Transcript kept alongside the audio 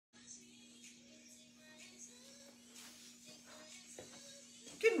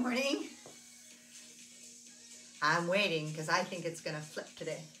morning. I'm waiting because I think it's going to flip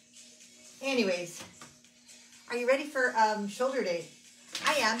today. Anyways, are you ready for shoulder day?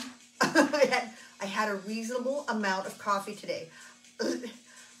 I am. I had a reasonable amount of coffee today.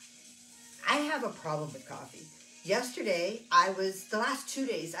 I have a problem with coffee. Yesterday, the last 2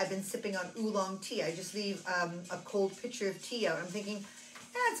 days, I've been sipping on oolong tea. I just leave a cold pitcher of tea out. I'm thinking,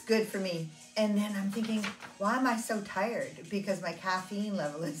 that's good for me. And then I'm thinking, why am I so tired? Because my caffeine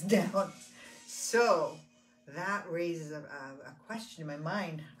level is down. So that raises a question in my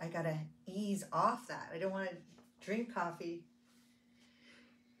mind. I got to ease off that. I don't want to drink coffee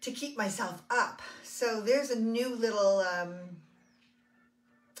to keep myself up. So there's a new little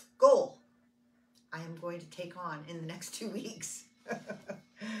goal I am going to take on in the next 2 weeks.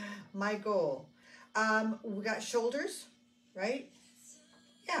 My goal. We got shoulders, right?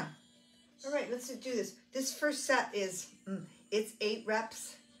 Yeah. All right, let's do this. This first set is, it's 8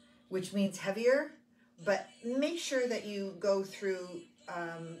 reps, which means heavier, but make sure that you go through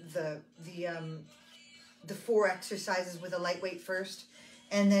the 4 exercises with a lightweight first,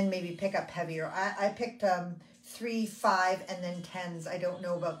 and then maybe pick up heavier. I picked 3, 5, and then 10s. I don't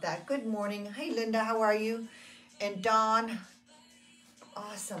know about that. Good morning. Hi, Linda. How are you? And Dawn.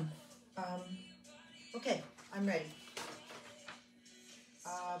 Awesome. Okay, I'm ready.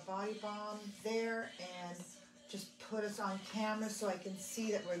 Body bomb there, and just put us on camera so I can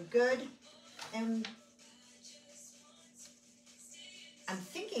see that we're good. And I'm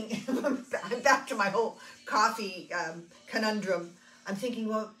thinking, I'm back to my whole coffee conundrum. I'm thinking,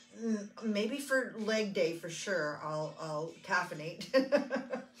 well, maybe for leg day for sure, I'll caffeinate.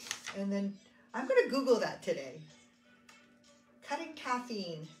 And then I'm going to Google that today. Cutting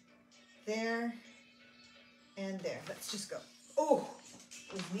caffeine. There and there. Let's just go. Oh,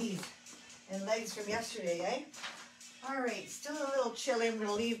 with knees and legs from yesterday, eh? All right, still a little chilly. I'm going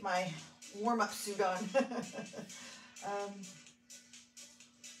to leave my warm-up suit on.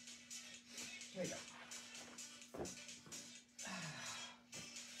 Here we go.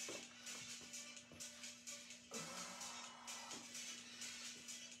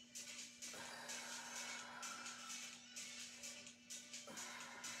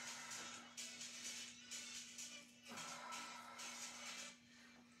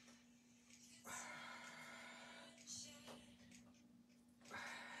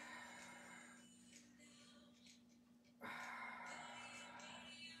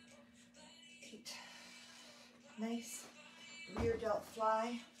 Nice rear delt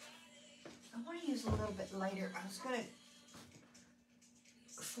fly. I want to use a little bit lighter. I was going to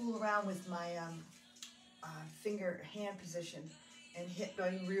fool around with my hand position and hit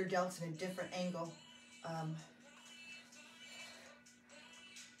going rear delts in a different angle.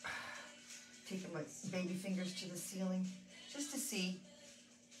 Taking my baby fingers to the ceiling just to see.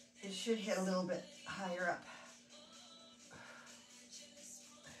 It should hit a little bit higher up.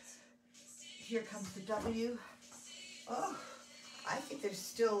 Here comes the W. Oh, I think there's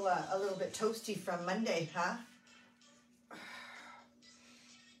still a little bit toasty from Monday, huh?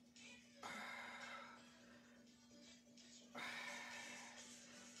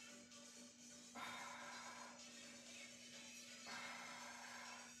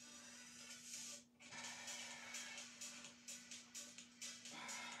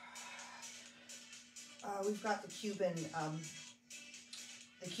 We've got the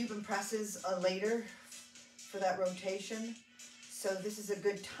Cuban presses later for that rotation. So this is a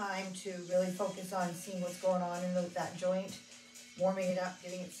good time to really focus on seeing what's going on in that joint, warming it up,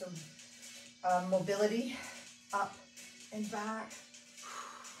 giving it some mobility up and back.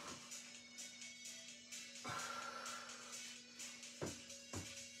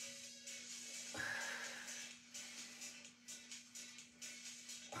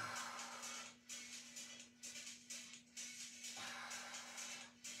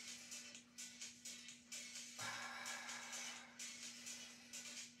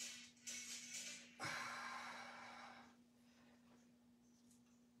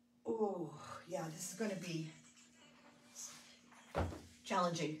 Oh, yeah, this is going to be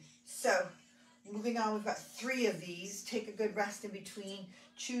challenging. So, moving on, we've got 3 of these. Take a good rest in between.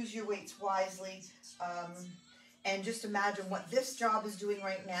 Choose your weights wisely. And just imagine what this job is doing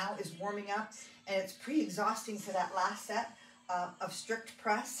right now is warming up. And it's pretty exhausting for that last set of strict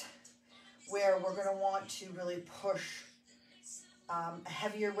press, where we're going to want to really push a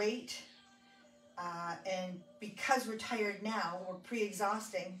heavier weight. And because we're tired now, we're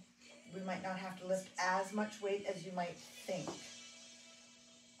pre-exhausting, we might not have to lift as much weight as you might think.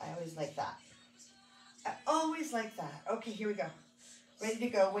 I always like that. I always like that. Okay, here we go. Ready to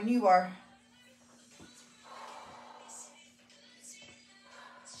go when you are.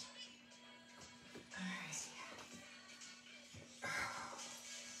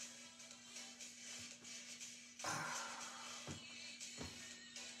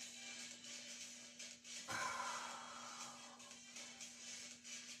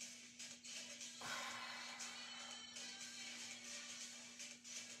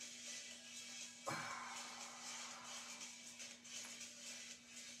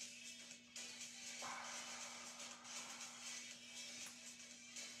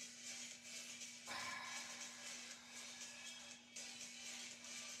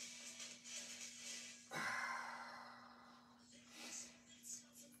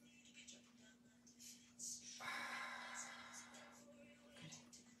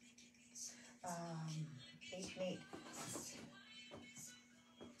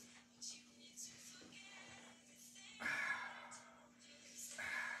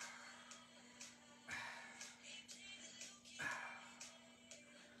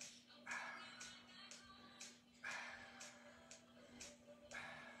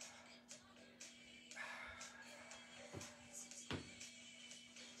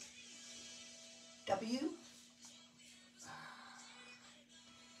 W.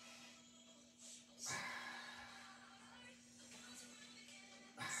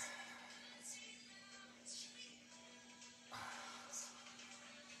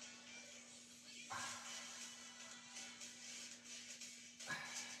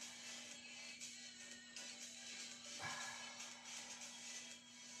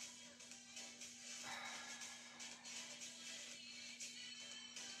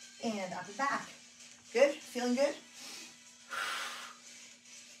 And up and back. Good? Feeling good?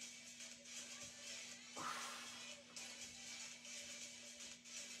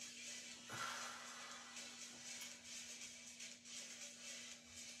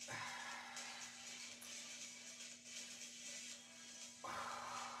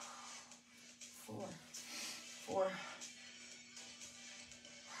 Four.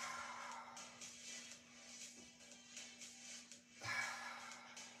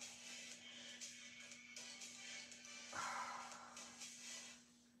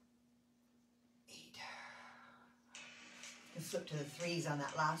 Flip to the threes on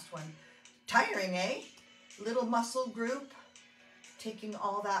that last one. Tiring, eh? Little muscle group, taking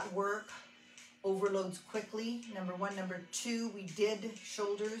all that work, overloads quickly. Number one. Number two, we did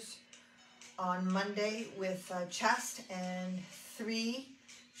shoulders on Monday with chest, and 3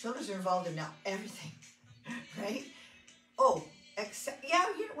 shoulders are involved in now everything, right? Oh, except, yeah,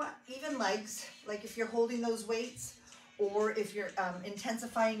 you know what? Even legs, like if you're holding those weights, or if you're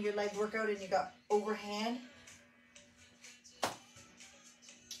intensifying your leg workout and you got overhand.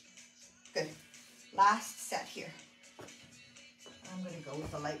 Good. Last set here. I'm going to go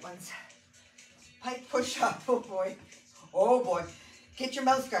with the light ones. Pike push up. Oh boy. Oh boy. Get your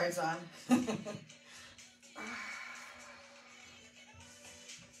mouth guards on.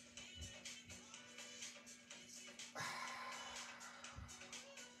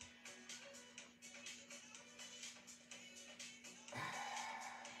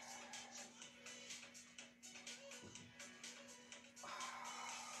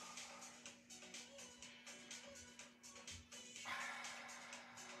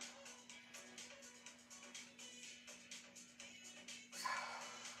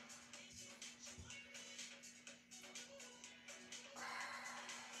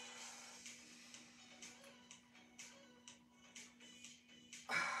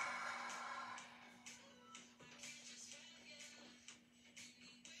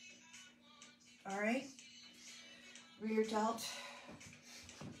 All right, rear delt.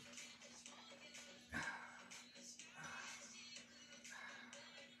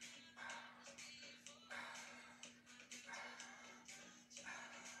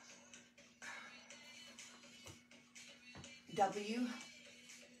 W.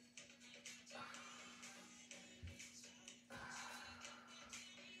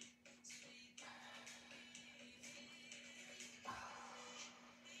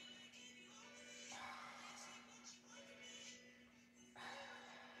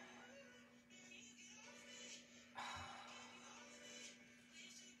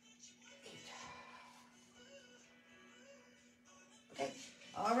 Okay,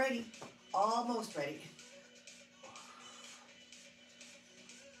 alrighty, almost ready.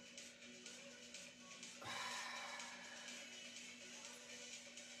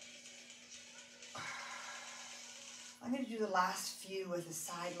 I'm going to do the last few with a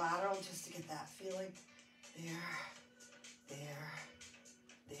side lateral just to get that feeling. There,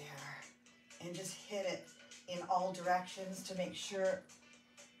 and just hit it in all directions to make sure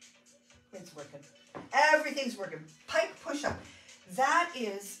it's working. Everything's working. Pike push up. That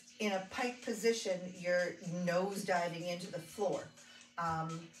is in a pike position, you're nose diving into the floor.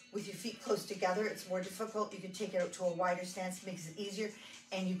 With your feet close together, it's more difficult. You can take it out to a wider stance, makes it easier.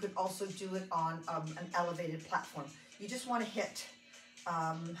 And you could also do it on an elevated platform. You just want to hit,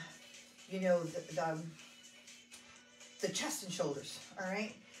 you know, the chest and shoulders, all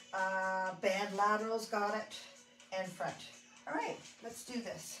right? Band laterals, got it, and front. All right, let's do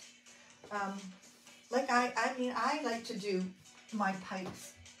this. I like to do my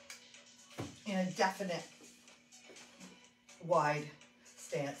pikes in a definite wide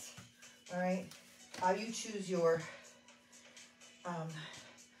stance, all right? You choose your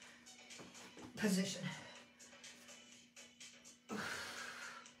position.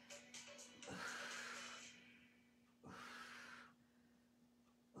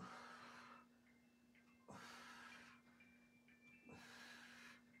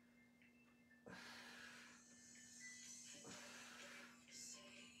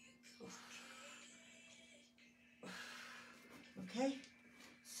 Okay,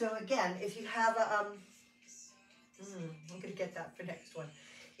 so again, if you have a, I'm going to get that for next one.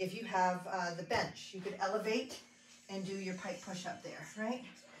 if you have the bench, you could elevate and do your pike push up there, right?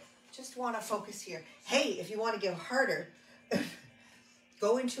 Just want to focus here. Hey, if you want to get harder,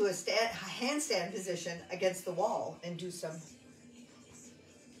 go into a handstand position against the wall and do some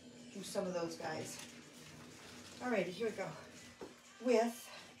of those guys. Alrighty, here we go.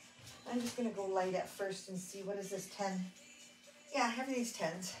 I'm just going to go light at first and see, what is this, 10? Yeah, everything's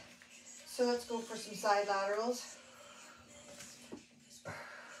 10s. So let's go for some side laterals.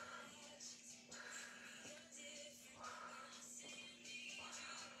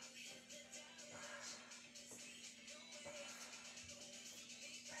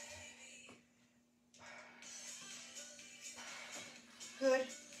 Good.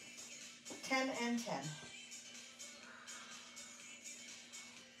 10 and 10.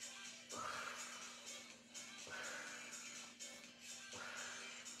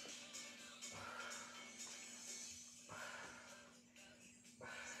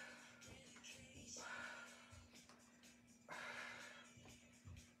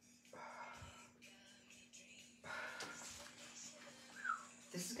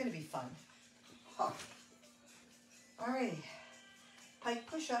 This is going to be fun. Huh. Alrighty. Pike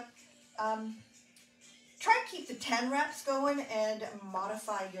push up. Try and keep the 10 reps going and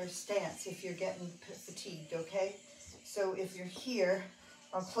modify your stance if you're getting fatigued, okay? So if you're here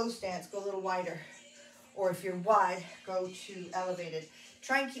on close stance, go a little wider. Or if you're wide, go to elevated.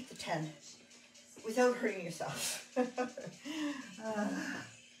 Try and keep the 10 without hurting yourself. There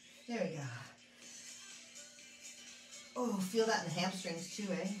we go. Oh, feel that in the hamstrings too,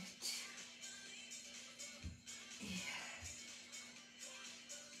 eh?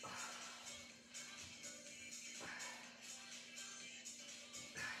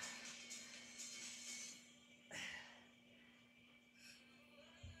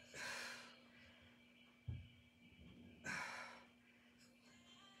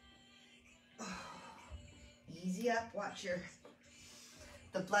 Easy up, watch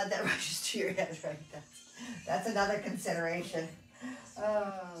the blood that rushes to your head, right? That's another consideration.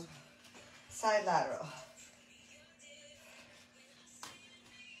 Side lateral.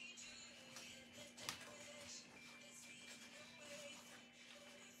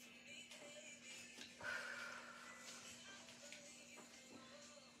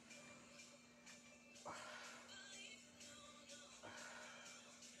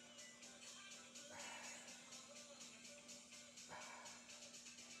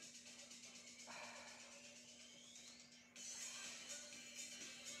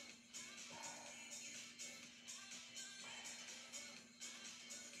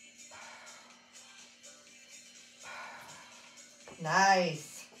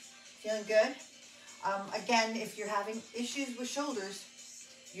 Nice. Feeling good? Again, if you're having issues with shoulders,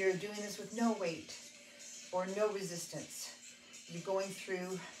 you're doing this with no weight or no resistance. You're going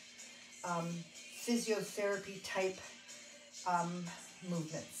through physiotherapy type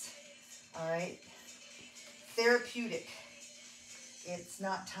movements. All right? Therapeutic. It's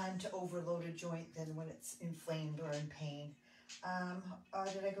not time to overload a joint than when it's inflamed or in pain.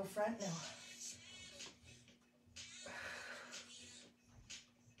 Did I go front? No.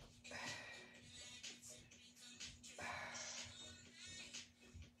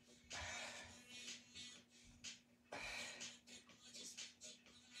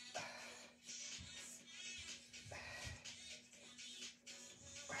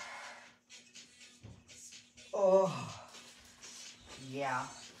 Oh, yeah.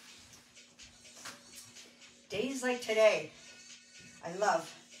 Days like today, I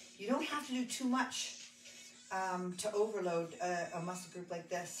love. You don't have to do too much to overload a muscle group like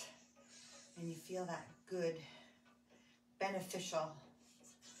this. And you feel that good, beneficial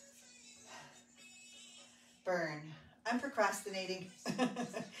burn. I'm procrastinating.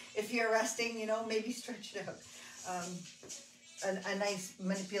 If you're resting, you know, maybe stretch it out. A nice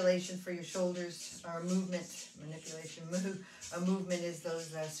manipulation for your shoulders, or movement, manipulation, a movement is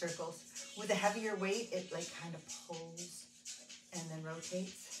those circles. With a heavier weight, it like kind of pulls and then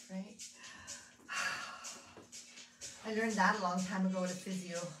rotates, right? I learned that a long time ago at a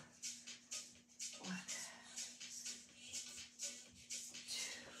physio. 1, 2,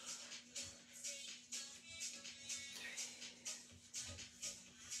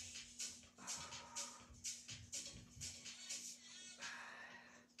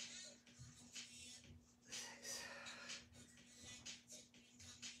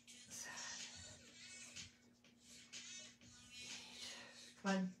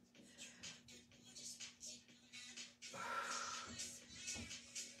 1.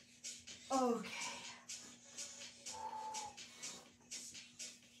 Okay.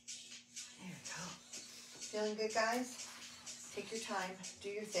 There we go. Feeling good, guys? Take your time, do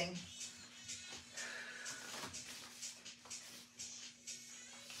your thing.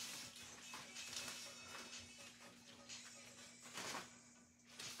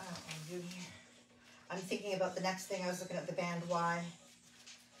 I'm thinking about the next thing. I was looking at the band Y.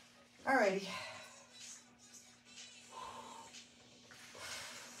 Alrighty.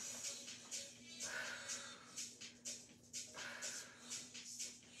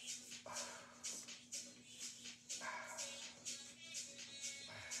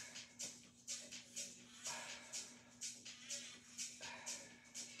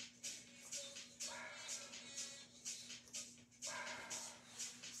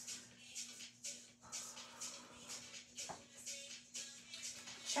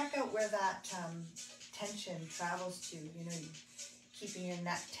 Check out where that tension travels to, you know, keeping your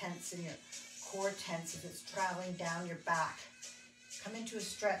neck tense and your core tense if it's traveling down your back. Come into a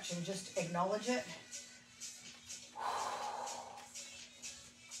stretch and just acknowledge it.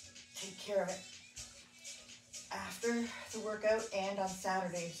 Take care of it after the workout and on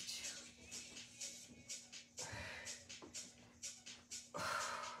Saturdays.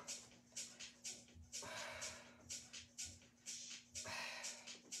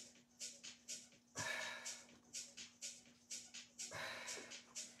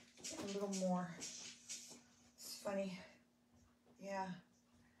 A little more. It's funny. Yeah.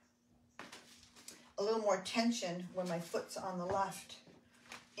 A little more tension when my foot's on the left,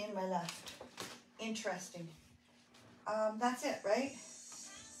 in my left. Interesting. That's it, right?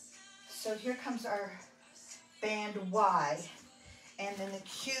 So here comes our band Y, and then the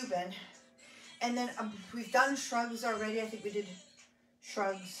Cuban, and then we've done shrugs already. I think we did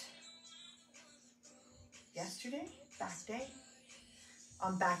shrugs yesterday, back day.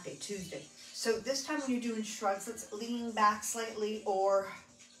 On back day, Tuesday. So this time when you're doing shrugs, let's lean back slightly, or,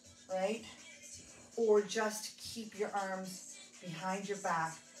 right? Or just keep your arms behind your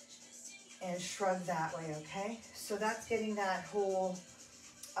back and shrug that way, okay? So that's getting that whole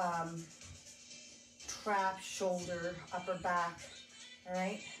trap, shoulder, upper back, all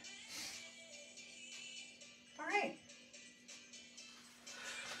right? All right.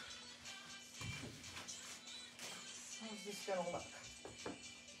 How's this gonna look?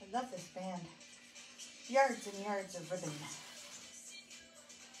 I love this band. Yards and yards of ribbon.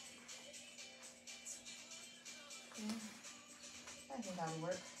 I think that'll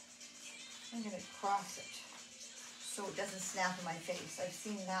work. I'm going to cross it so it doesn't snap in my face. I've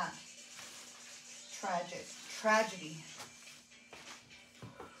seen that. Tragedy.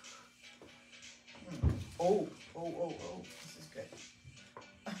 Oh. This is good.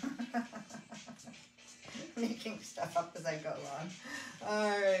 Making stuff up as I go along.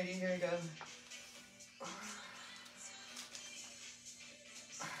 Alrighty, here we go.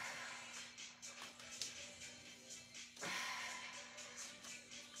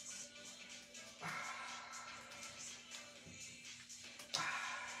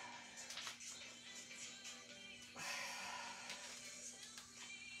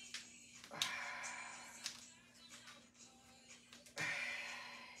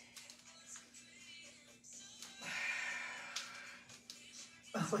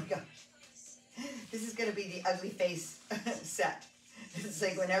 Oh my gosh. This is going to be the ugly face set. It's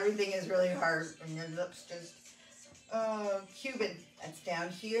like when everything is really hard and your lips just... Cuban, that's down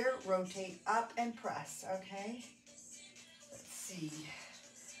here. Rotate up and press, okay? Let's see.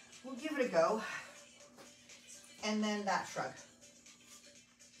 We'll give it a go. And then that shrug.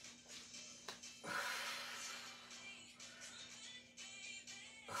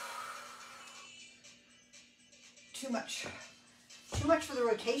 Too much. Too much for the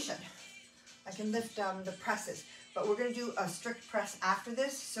rotation. I can lift the presses, but we're going to do a strict press after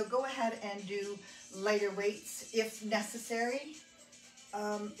this. So go ahead and do lighter weights if necessary.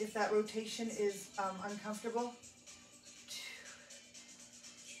 If that rotation is uncomfortable.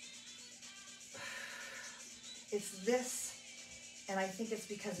 It's this, and I think it's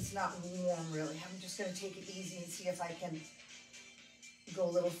because it's not warm really. I'm just going to take it easy and see if I can go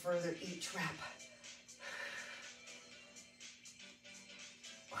a little further each rep.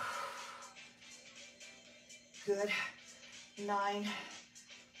 Good. 9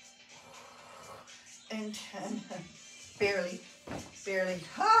 and 10. Barely.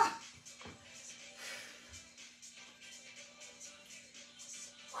 Ha!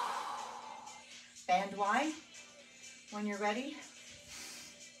 Band Y when you're ready.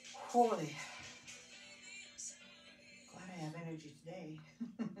 Holy. Glad I have energy today.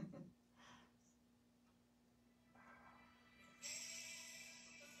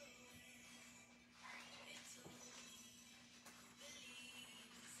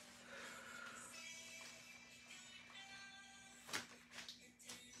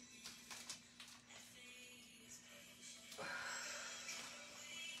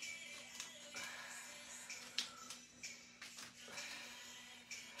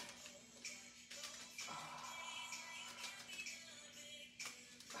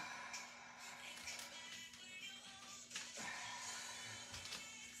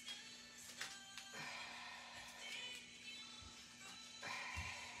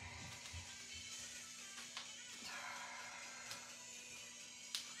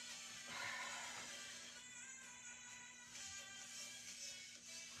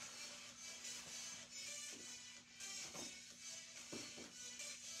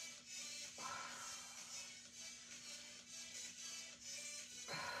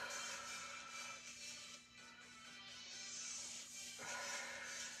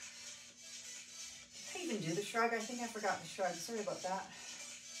 shrug. I think I forgot the shrug. Sorry about that.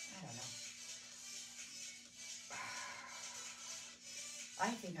 I don't know. I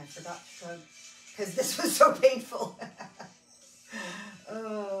think I forgot the shrug because this was so painful.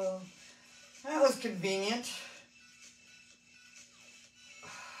 Oh, that was convenient.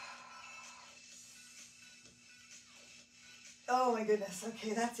 Oh my goodness.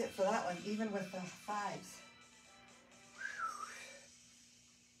 Okay, that's it for that one, even with the fives.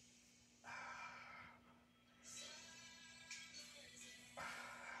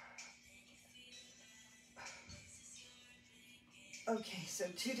 Okay, so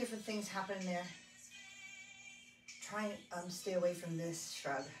two different things happen there. Try and stay away from this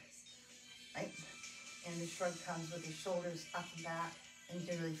shrug, right? And the shrug comes with the shoulders up and back, and you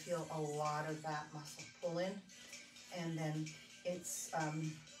can really feel a lot of that muscle pull in. And then it's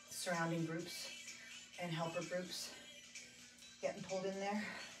surrounding groups and helper groups getting pulled in there.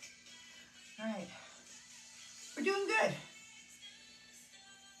 All right, we're doing good.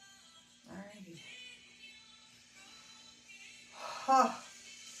 All righty. Oh.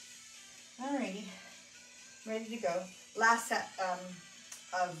 All righty, ready to go. Last set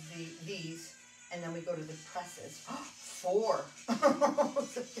of these, and then we go to the presses. 4.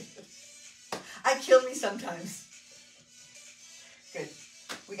 I kill me sometimes. Good.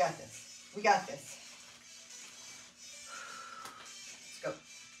 We got this. We got this. Let's go.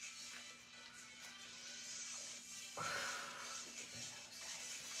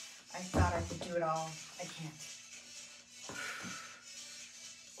 I thought I could do it all. I can't.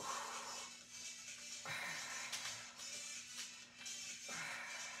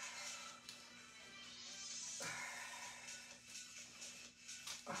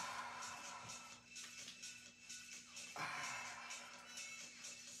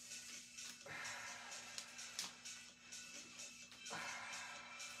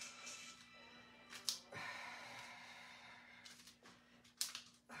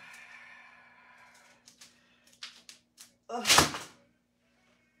 Ugh.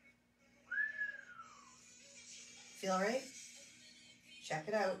 Feel all right? Check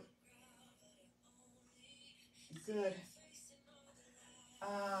it out. Good.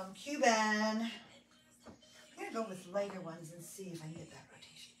 Cuban. I'm gonna go with lighter ones and see if I can get that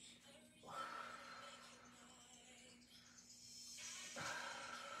rotation.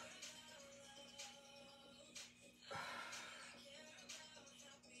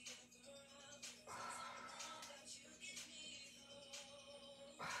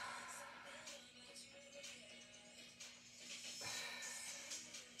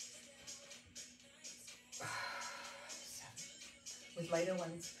 With lighter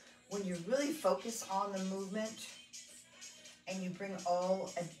ones, when you really focus on the movement and you bring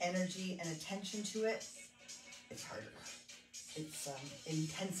all of energy and attention to it, it's harder. It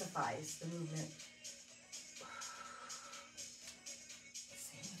intensifies the movement.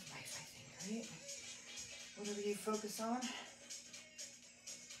 Same with life, I think, right? Whatever you focus on.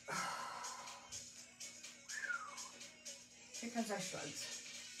 Here comes our shrugs.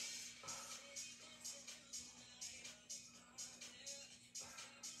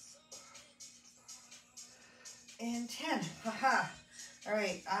 And 10. Haha. All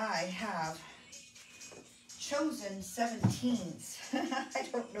right, I have chosen 17s. I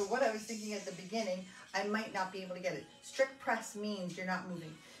don't know what I was thinking at the beginning. I might not be able to get it. Strict press means you're not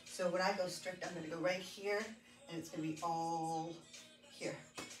moving. So when I go strict, I'm going to go right here, and it's going to be all here.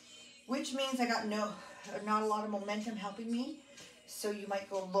 Which means I got not a lot of momentum helping me. So you might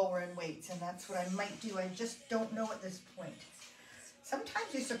go lower in weights, and that's what I might do. I just don't know at this point.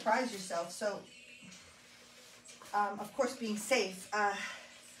 Sometimes you surprise yourself. So of course, being safe,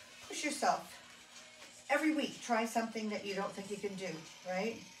 push yourself. Every week, try something that you don't think you can do,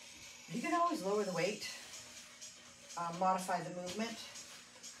 right? You can always lower the weight, modify the movement,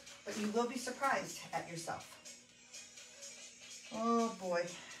 but you will be surprised at yourself. Oh boy,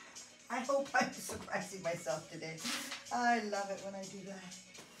 I hope I'm surprising myself today. I love it when I do that.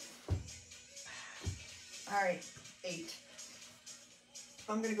 All right, 8.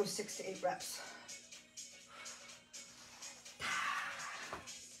 I'm gonna go 6 to 8 reps.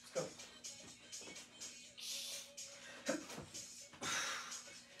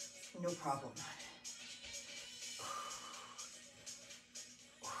 No problem.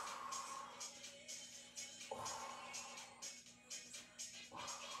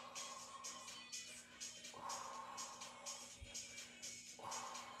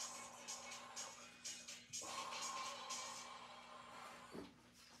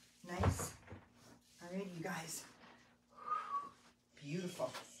 Nice. All right, you guys.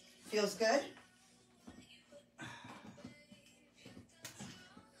 Beautiful. Feels good?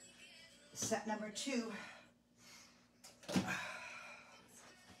 Set number 2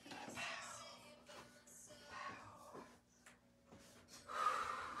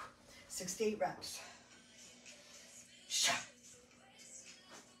 6 to 8 reps.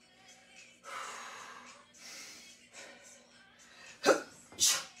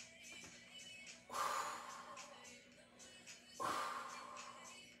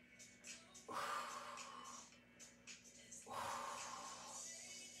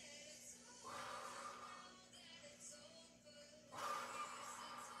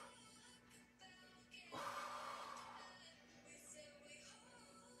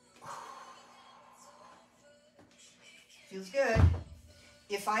 Feels good.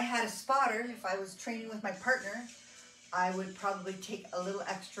 If I had a spotter, if I was training with my partner, I would probably take a little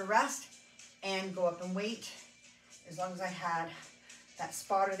extra rest and go up and wait, as long as I had that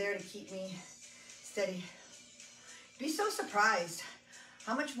spotter there to keep me steady. Be so surprised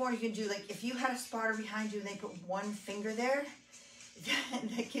how much more you can do. Like if you had a spotter behind you and they put one finger there,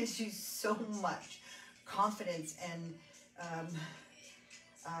 that gives you so much confidence, and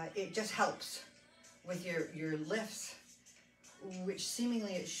it just helps with your lifts, which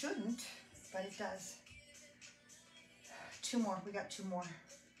seemingly it shouldn't, but it does. 2 more, we got 2 more.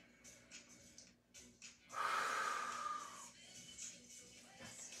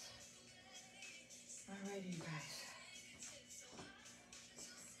 Alrighty, you guys.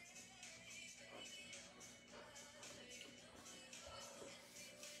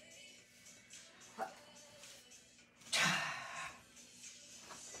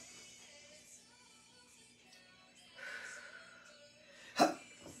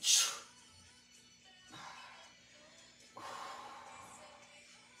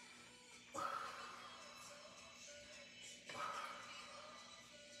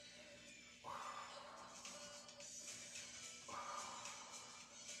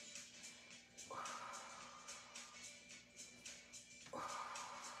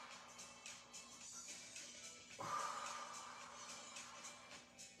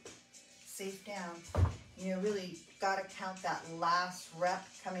 Safe down. You know, really got to count that last rep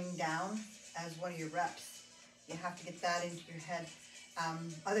coming down as one of your reps. You have to get that into your head.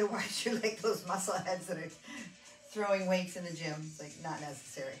 Otherwise, you're like those muscle heads that are throwing weights in the gym. It's like not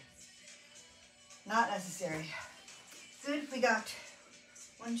necessary. Not necessary. Good. We got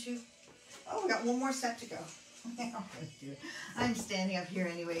 1, 2. Oh, we got 1 more set to go. I'm standing up here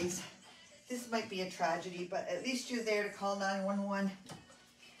anyways. This might be a tragedy, but at least you're there to call 911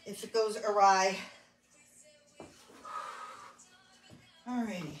 if it goes awry.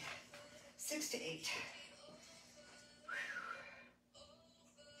 Alrighty, 6 to 8.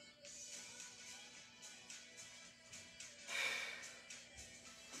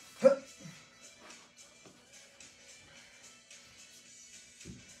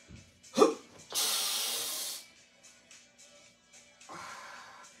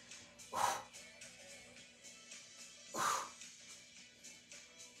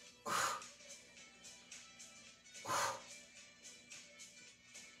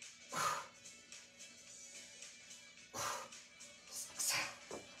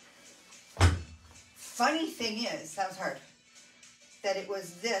 Funny thing is, that was hard, that it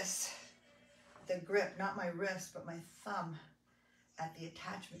was this, the grip, not my wrist, but my thumb at the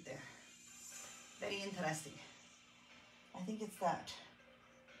attachment there. Very interesting. I think it's that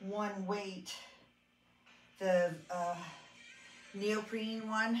one weight, the neoprene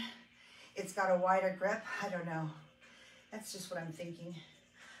one. It's got a wider grip. I don't know. That's just what I'm thinking.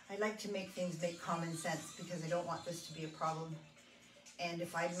 I like to make things make common sense because I don't want this to be a problem. And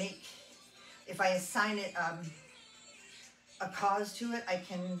if I assign it a cause to it, I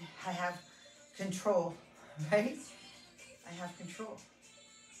have control, right? I have control.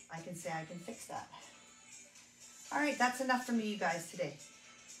 I can say I can fix that. All right, that's enough for me, you guys, today.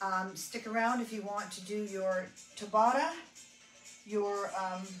 Stick around if you want to do your Tabata, your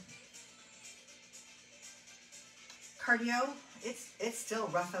cardio. It's still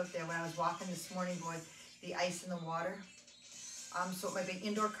rough out there. When I was walking this morning, boy, the ice in the water. So it might be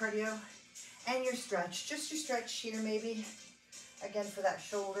indoor cardio. And your stretch, just your stretch here maybe, again for that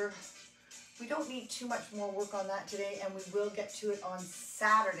shoulder. We don't need too much more work on that today, and we will get to it on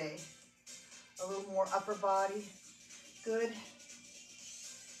Saturday. A little more upper body, good.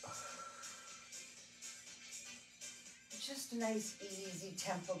 Just a nice easy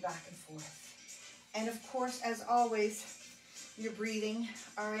tempo back and forth. And of course, as always, you're breathing,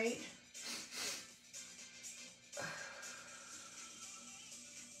 all right?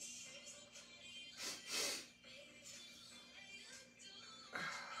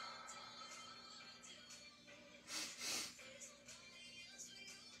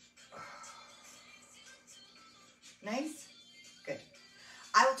 Nice? Good.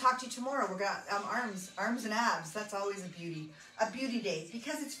 I will talk talk to you tomorrow. We're got arms and abs. That's always a beauty day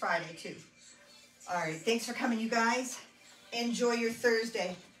because it's Friday too. All right, thanks for coming, you guys. Enjoy your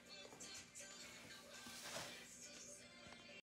Thursday.